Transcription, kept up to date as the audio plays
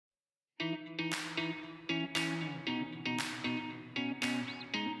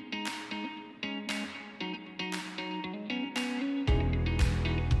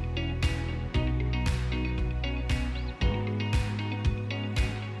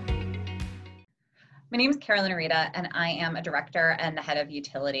My name is Carolyn Arida, and I am a director and the head of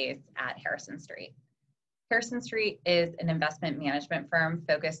utilities at Harrison Street. Harrison Street is an investment management firm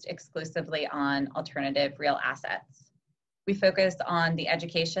focused exclusively on alternative real assets. We focus on the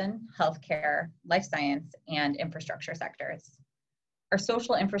education, healthcare, life science, and infrastructure sectors. Our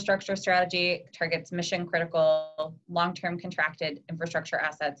social infrastructure strategy targets mission-critical, long-term contracted infrastructure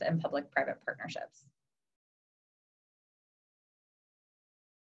assets and public-private partnerships.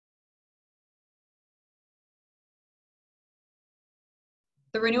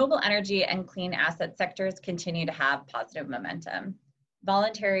 The renewable energy and clean asset sectors continue to have positive momentum.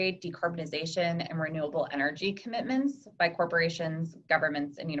 Voluntary decarbonization and renewable energy commitments by corporations,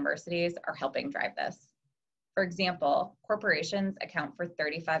 governments, and universities are helping drive this. For example, corporations account for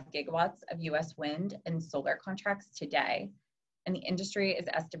 35 gigawatts of US wind and solar contracts today, and the industry is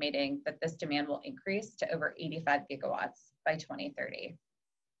estimating that this demand will increase to over 85 gigawatts by 2030.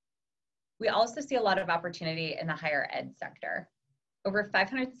 We also see a lot of opportunity in the higher ed sector. Over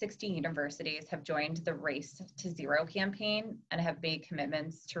 560 universities have joined the Race to Zero campaign and have made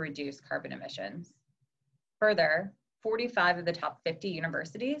commitments to reduce carbon emissions. Further, 45 of the top 50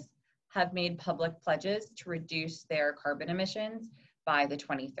 universities have made public pledges to reduce their carbon emissions by the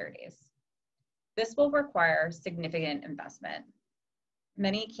 2030s. This will require significant investment.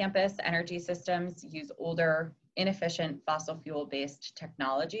 Many campus energy systems use older, inefficient fossil fuel-based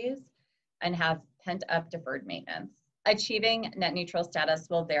technologies and have pent-up deferred maintenance. Achieving net neutral status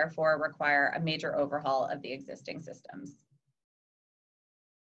will therefore require a major overhaul of the existing systems.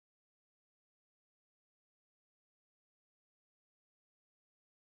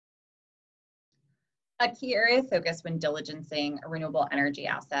 A key area of focus when diligencing a renewable energy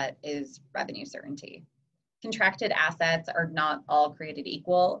asset is revenue certainty. Contracted assets are not all created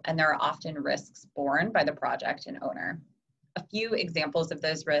equal, and there are often risks borne by the project and owner. A few examples of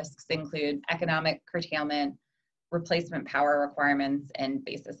those risks include economic curtailment, replacement power requirements, and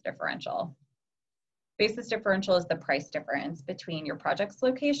basis differential. Basis differential is the price difference between your project's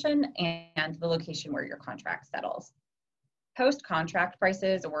location and the location where your contract settles. Post-contract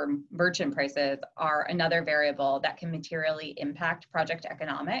prices or merchant prices are another variable that can materially impact project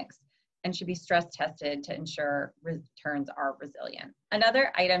economics and should be stress tested to ensure returns are resilient.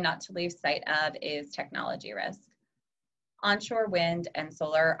 Another item not to lose sight of is technology risk. Onshore wind and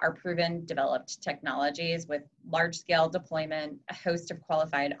solar are proven developed technologies with large-scale deployment, a host of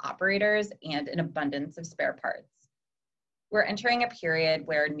qualified operators, and an abundance of spare parts. We're entering a period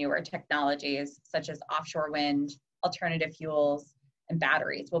where newer technologies such as offshore wind, alternative fuels, and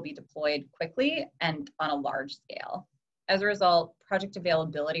batteries will be deployed quickly and on a large scale. As a result, project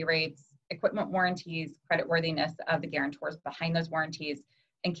availability rates, equipment warranties, creditworthiness of the guarantors behind those warranties,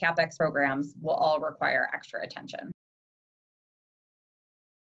 and CapEx programs will all require extra attention.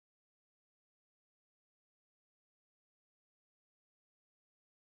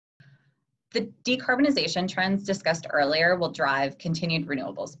 The decarbonization trends discussed earlier will drive continued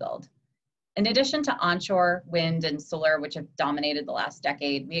renewables build. In addition to onshore wind and solar, which have dominated the last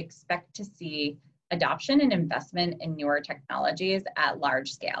decade, we expect to see adoption and investment in newer technologies at large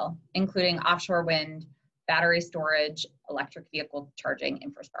scale, including offshore wind, battery storage, electric vehicle charging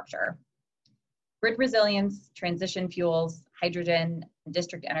infrastructure. Grid resilience, transition fuels, hydrogen, and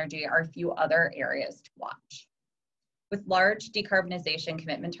district energy are a few other areas to watch. With large decarbonization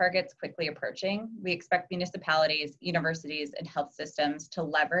commitment targets quickly approaching, we expect municipalities, universities, and health systems to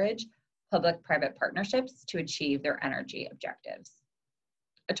leverage public-private partnerships to achieve their energy objectives.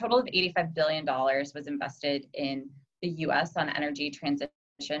 A total of $85 billion was invested in the US on energy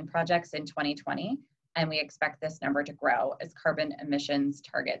transition projects in 2020, and we expect this number to grow as carbon emissions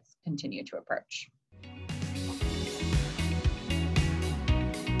targets continue to approach.